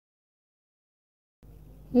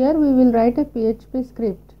Here we will write a PHP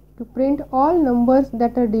script to print all numbers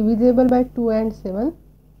that are divisible by 2 and 7.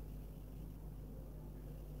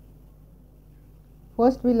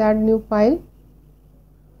 First we will add new file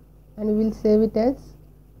and we will save it as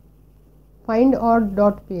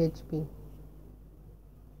findOr.php.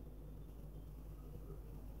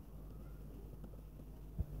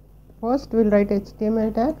 First we will write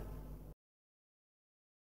HTML tag,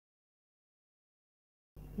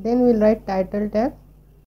 then we will write title tag,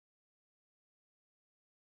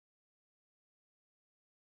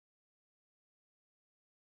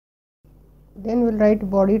 then we will write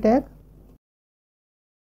body tag,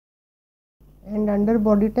 and under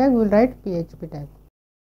body tag we will write PHP tag.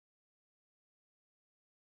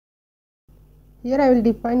 Here I will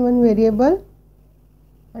define one variable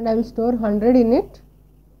and I will store 100 in it.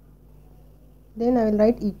 Then I will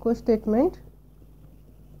write echo statement,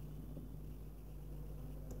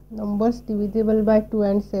 numbers divisible by 2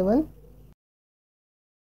 and 7.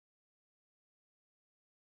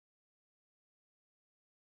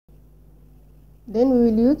 Then we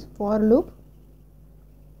will use for loop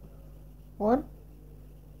for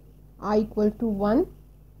I equal to 1,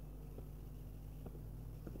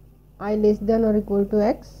 I less than or equal to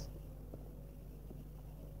x,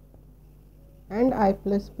 and I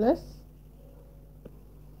plus plus.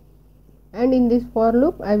 And in this for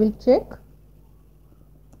loop I will check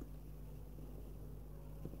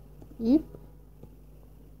if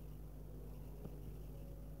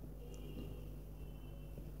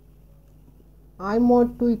I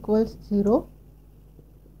mod 2 equals 0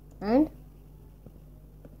 and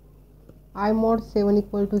I mod 7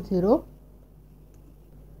 equal to 0,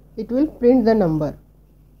 it will print the number.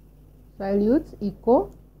 So I will use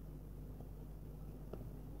echo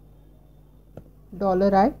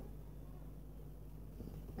 $i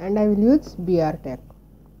and I will use br tag.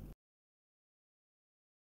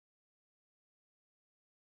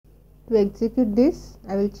 To execute this,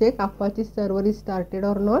 I will check Apache server is started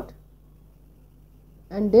or not,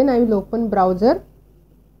 and then I will open browser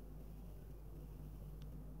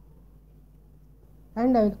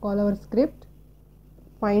and I will call our script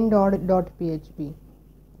findOr.php.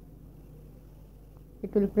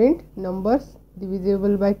 It will print numbers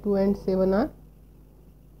divisible by 2 and 7 are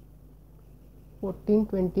 14,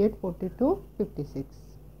 28, 42, 56.